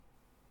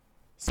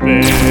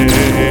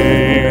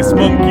Space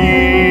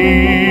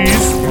Monkey,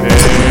 Space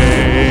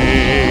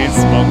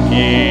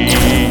Monkey,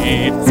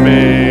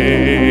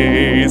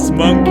 Space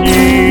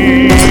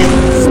Monkey,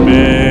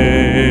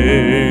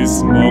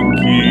 Space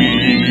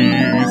Monkey,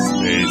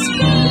 Space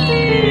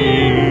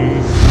Monkey.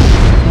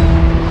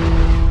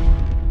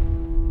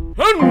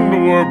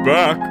 And we're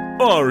back.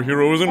 Our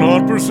hero is in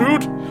hot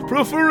pursuit,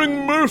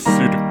 preferring mercy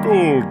to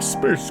gold,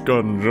 space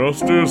gun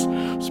justice.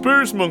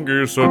 Space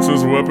Monkey sets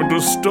his weapon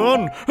to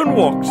stun and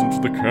walks into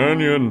the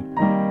canyon.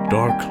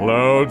 Dark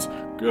clouds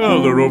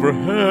gather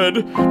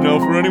overhead. Now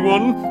for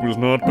anyone who's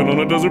not been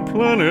on a desert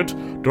planet,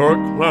 dark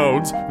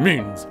clouds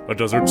means a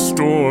desert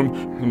storm,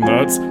 and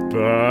that's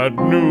bad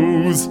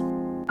news.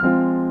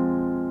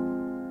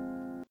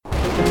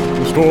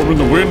 The storm and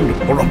the wind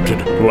erupted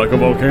like a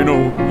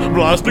volcano,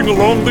 blasting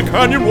along the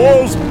canyon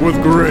walls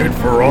with great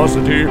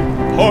ferocity.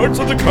 Parts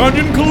of the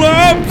canyon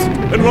collapsed,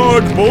 and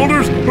large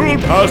boulders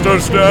hurled past our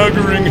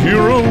staggering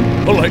hero.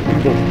 A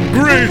lightning bolt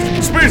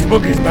grazed Space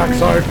Monkey's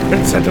backside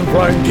and sent him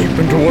flying deep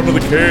into one of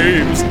the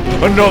caves.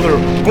 Another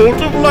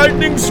bolt of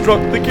lightning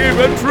struck the cave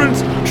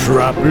entrance,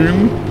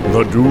 trapping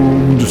the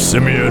doomed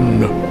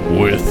simian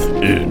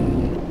within.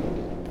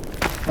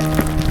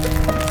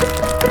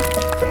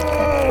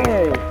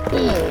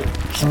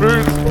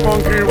 Space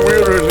Monkey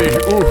wearily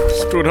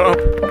stood up.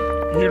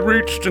 He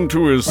reached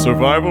into his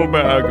survival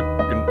bag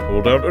and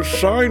pulled out a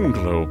shine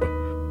globe.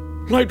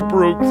 Light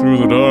broke through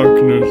the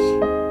darkness.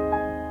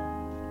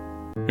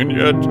 And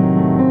yet,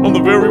 on the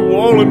very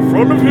wall in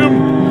front of him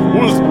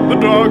was the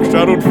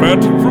dark-shadowed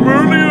phantom from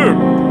earlier.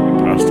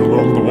 It passed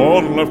along the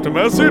wall and left a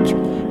message.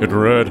 It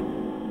read,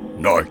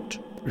 "Night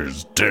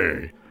is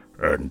day,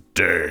 and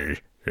day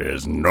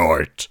is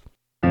night."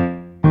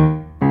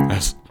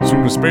 As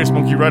soon as Space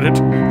Monkey read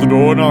it, the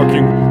door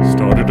knocking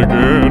started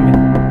again.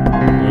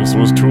 This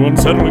was too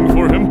unsettling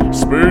for him.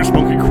 Space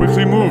Monkey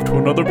quickly moved to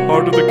another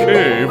part of the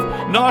cave.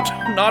 Not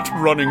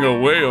running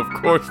away, of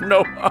course,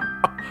 no.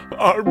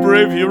 Our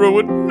brave hero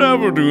would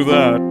never do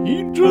that.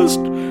 He just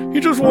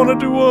wanted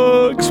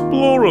to,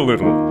 explore a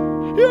little.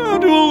 Yeah,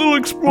 do a little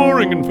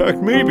exploring. In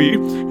fact, maybe,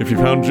 if he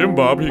found Jim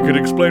Bob, he could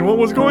explain what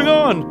was going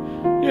on.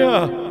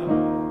 Yeah,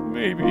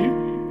 maybe.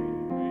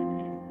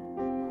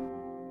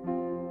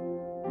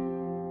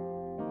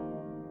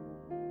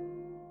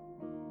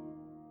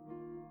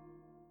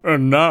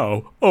 And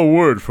now, a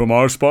word from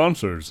our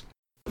sponsors.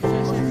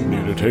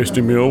 Need a tasty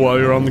meal while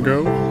you're on the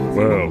go?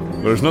 Well,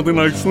 there's nothing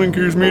like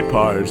Slinky's meat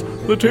pies,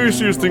 the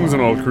tastiest things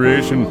in all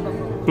creation.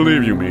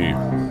 Believe you me,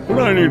 when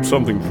I need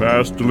something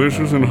fast,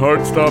 delicious, and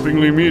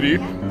heart-stoppingly meaty,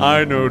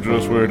 I know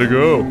just where to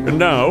go. And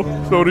now,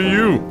 so do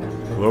you.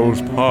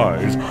 Those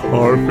pies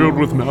are filled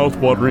with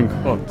mouth-watering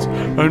cuts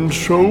and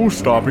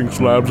show-stopping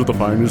slabs of the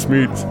finest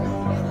meats.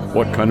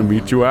 What kind of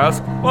meat, you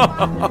ask?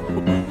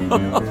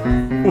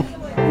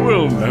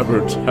 We'll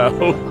never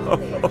tell.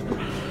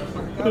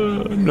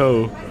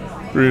 No,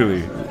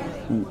 really,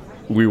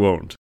 we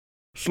won't.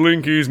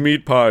 Slinky's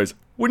Meat Pies.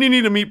 When you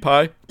need a meat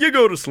pie, you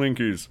go to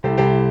Slinky's.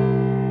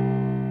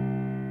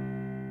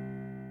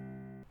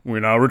 We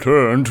now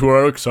return to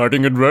our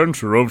exciting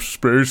adventure of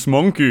Space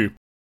Monkey.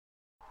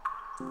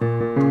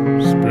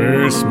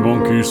 Space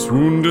Monkey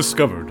soon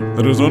discovered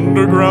that his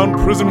underground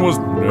prison was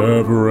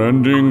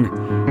never-ending.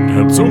 It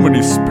had so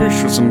many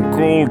spacious and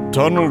cold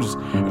tunnels,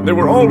 and they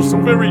were all so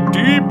very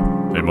deep.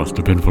 They must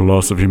have been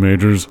philosophy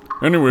majors.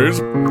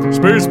 Anyways,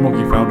 Space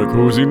Monkey found a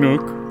cozy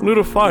nook, lit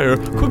a fire,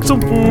 cooked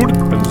some food,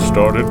 and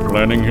started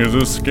planning his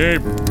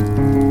escape.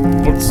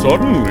 But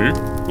suddenly,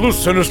 the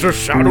sinister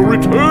shadow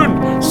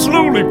returned,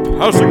 slowly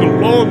passing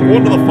along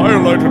one of the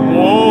firelighted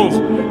walls.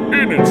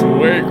 In its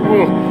wake,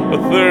 a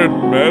third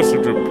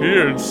message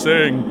appeared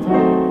saying,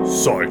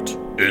 "Sight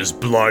is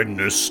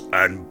blindness,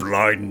 and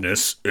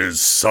blindness is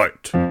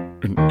sight."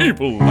 An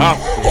evil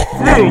laughter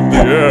filled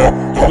the air,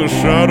 and the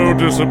shadow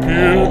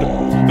disappeared.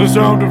 The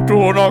sound of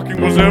door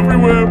knocking was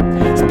everywhere.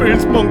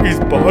 Space Monkey's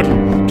body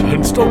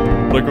tensed up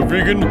like a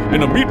vegan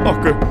in a meat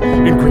locker.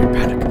 In great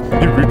panic,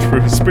 he reached for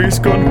his space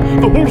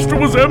gun. The holster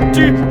was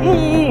empty.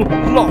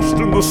 Lost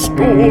in the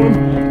storm.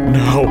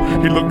 Now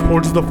he looked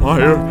towards the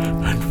fire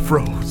and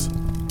froze.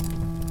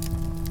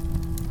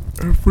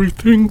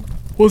 Everything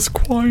was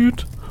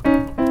quiet.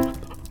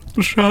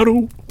 The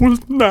shadow was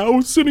now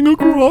sitting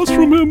across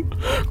from him.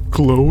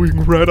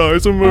 Glowing red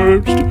eyes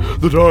emerged.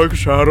 The dark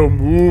shadow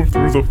moved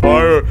through the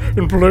fire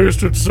and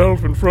placed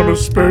itself in front of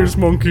Space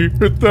Monkey.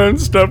 It then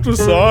stepped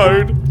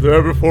aside.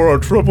 There before our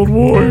troubled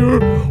warrior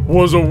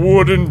was a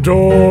wooden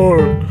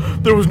door.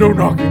 There was no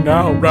knocking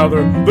now.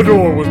 Rather, the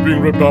door was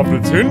being ripped off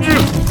its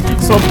hinges.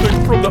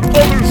 Something from the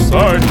other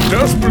side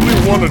desperately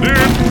wanted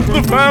in.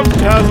 The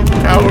phantasm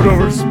towered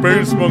over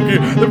Space Monkey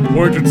and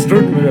pointed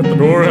sternly at the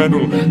door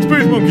handle.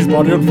 Space Monkey's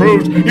body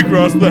unfroze. He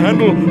grasped the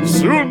handle.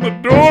 Soon the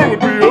door would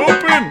be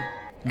open.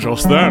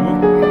 Just then,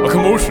 a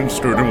commotion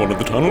stirred in one of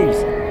the tunnels.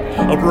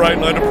 A bright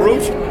light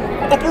approached.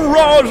 A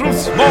barrage of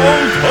small,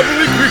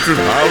 cuddly creatures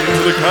piled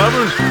into the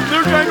cavern.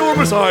 Their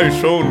ginormous eyes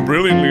shone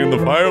brilliantly in the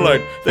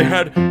firelight. They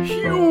had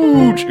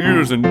huge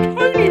ears and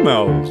tiny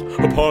mouths.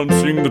 Upon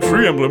seeing the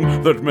tree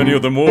emblem that many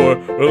of them wore,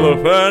 the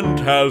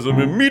phantasm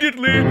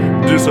immediately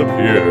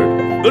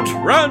disappeared. The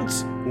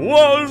trance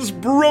was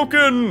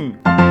broken.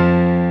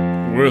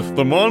 With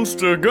the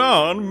monster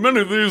gone,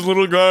 many of these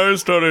little guys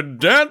started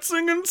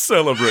dancing and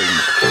celebrating.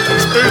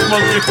 Space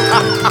Monkey,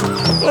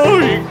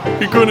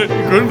 he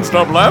couldn't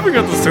stop laughing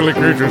at the silly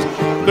creatures.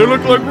 They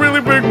looked like really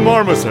big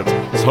marmosets.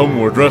 Some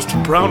were dressed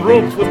in brown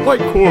robes with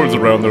white cords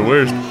around their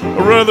waist.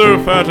 A rather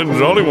fat and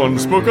jolly one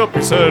spoke up.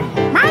 He said,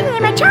 "My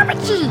name is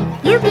Chopachi.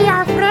 You be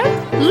our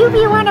friend? You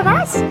be one of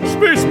us?"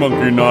 Space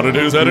Monkey nodded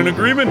his head in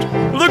agreement.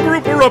 The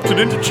group erupted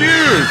into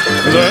cheers.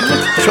 Then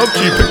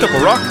Chubchi picked up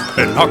a rock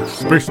and knocked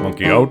Space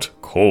Monkey out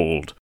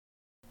cold.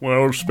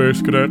 Well,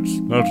 Space Cadets,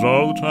 that's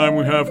all the time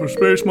we have for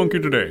Space Monkey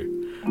today.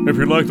 If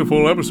you'd like the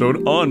full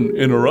episode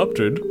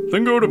uninterrupted,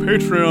 then go to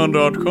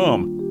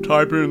patreon.com,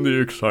 type in the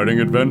exciting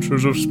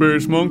adventures of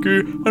Space Monkey,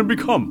 and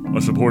become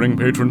a supporting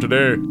patron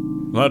today.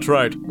 That's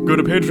right, go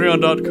to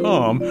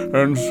patreon.com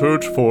and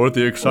search for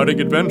the exciting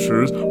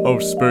adventures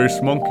of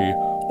Space Monkey,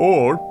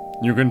 or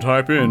you can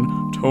type in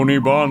Tony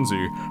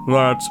Bonzi,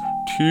 that's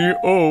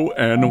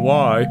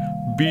TonyBonse,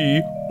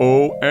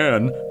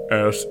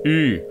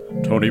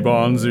 Tony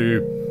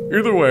Bonzi.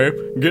 Either way,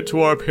 get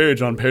to our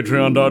page on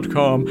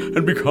patreon.com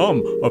and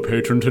become a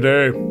patron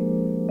today.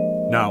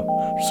 Now,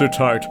 sit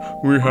tight.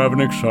 We have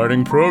an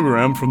exciting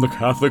program from the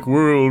Catholic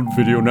World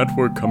Video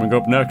Network coming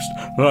up next.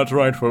 That's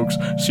right, folks.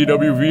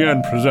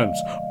 CWVN presents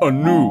a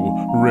new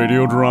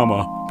radio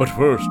drama. But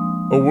first,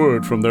 a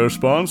word from their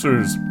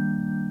sponsors.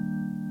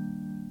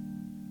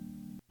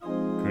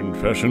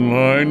 Confession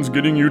lines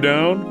getting you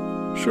down?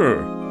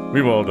 Sure,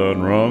 we've all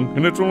done wrong,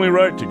 and it's only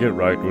right to get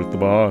right with the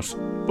boss.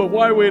 But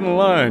why wait in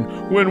line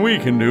when we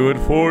can do it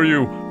for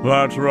you?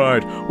 That's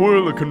right,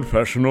 we're the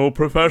confessional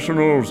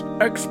professionals,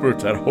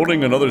 experts at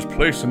holding another's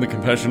place in the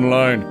confession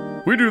line.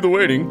 We do the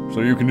waiting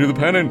so you can do the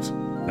penance.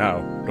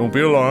 Now, don't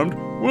be alarmed,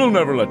 we'll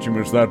never let you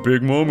miss that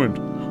big moment.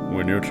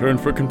 When your turn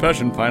for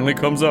confession finally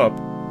comes up,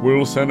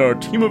 we'll send our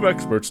team of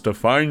experts to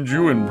find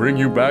you and bring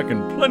you back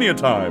in plenty of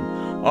time.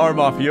 Our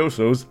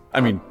mafiosos,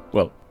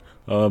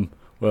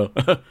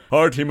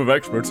 our team of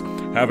experts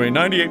have a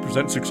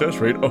 98% success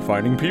rate of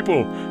finding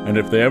people, and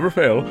if they ever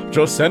fail,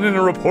 just send in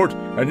a report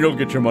and you'll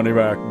get your money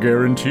back,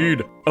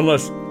 guaranteed.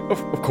 Unless,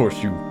 of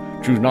course, you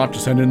choose not to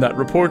send in that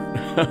report.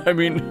 I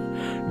mean,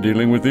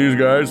 dealing with these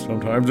guys,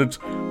 sometimes it's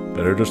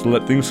better just to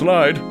let things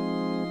slide.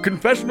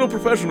 Confessional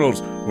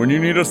professionals, when you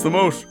need us the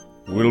most,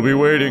 we'll be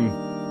waiting.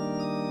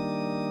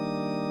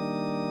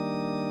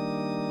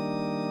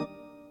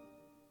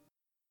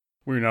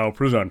 We now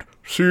present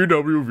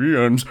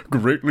CWVN's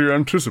greatly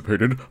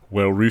anticipated,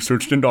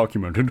 well-researched and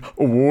documented,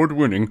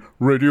 award-winning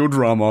radio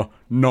drama,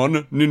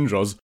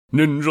 Non-Ninjas,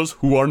 Ninjas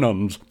Who Are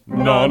Nuns.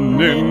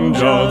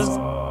 Non-Ninjas,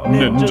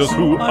 Ninjas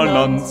Who Are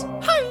Nuns.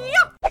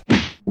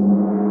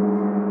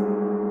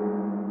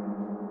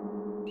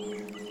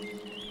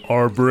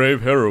 Our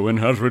brave heroine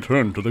has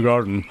returned to the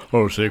Garden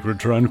of Sacred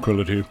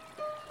Tranquility.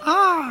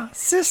 Ah,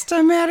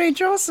 Sister Mary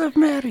Joseph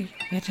Mary,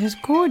 it is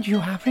good you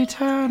have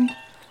returned.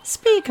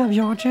 Speak of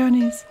your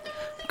journeys.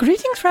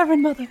 Greetings,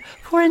 Reverend Mother,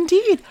 for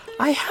indeed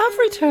I have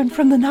returned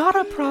from the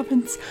Nara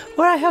province,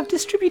 where I have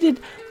distributed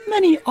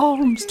many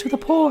alms to the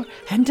poor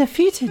and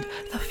defeated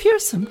the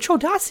fearsome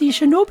Chodasi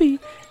shinobi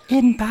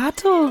in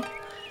battle.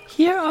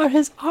 Here are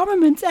his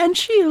armaments and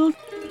shield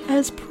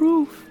as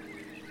proof.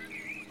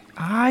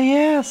 Ah,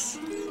 yes.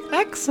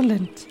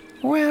 Excellent.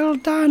 Well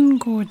done,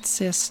 good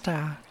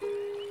sister.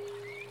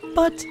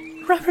 But,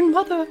 Reverend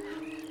Mother,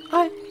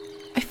 I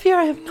fear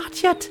I have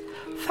not yet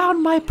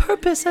found my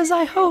purpose as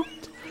I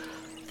hoped.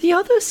 The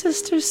other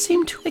sisters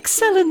seem to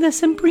excel in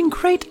this and bring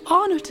great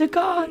honor to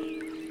God.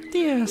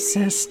 Dear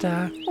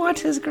sister,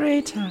 what is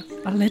greater,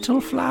 a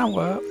little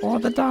flower or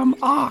the dumb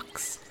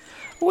ox?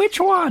 Which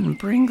one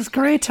brings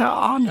greater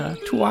honor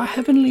to our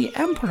heavenly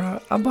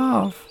emperor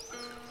above?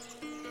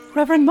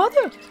 Reverend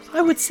Mother,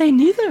 I would say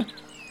neither,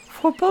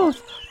 for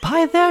both,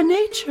 by their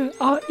nature,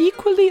 are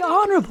equally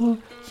honorable,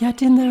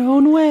 yet in their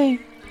own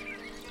way.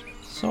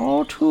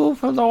 So too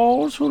for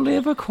those who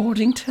live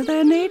according to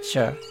their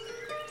nature.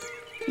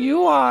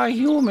 You are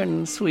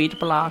human, sweet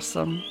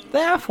blossom.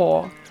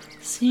 Therefore,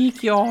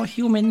 seek your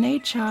human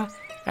nature,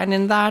 and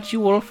in that you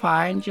will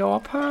find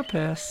your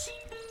purpose.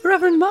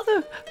 Reverend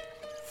Mother,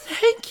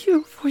 thank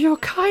you for your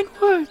kind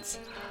words.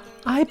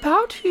 I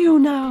bow to you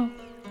now.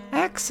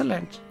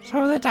 Excellent,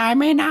 so that I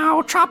may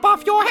now chop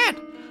off your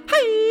head.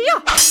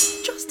 Hi-ya!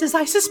 Just as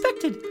I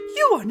suspected.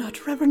 You are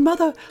not Reverend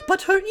Mother,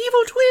 but her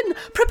evil twin.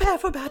 Prepare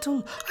for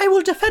battle. I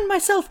will defend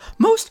myself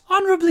most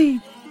honorably.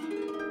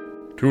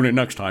 Tune in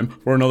next time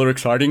for another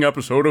exciting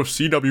episode of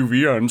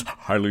CWVN's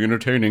highly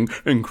entertaining,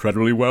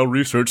 incredibly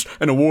well-researched,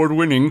 and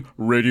award-winning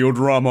radio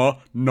drama,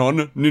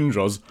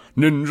 Non-Ninjas,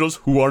 Ninjas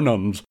Who Are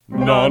Nuns.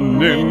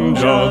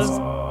 Non-Ninjas,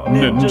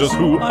 Ninjas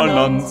Who Are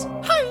Nuns.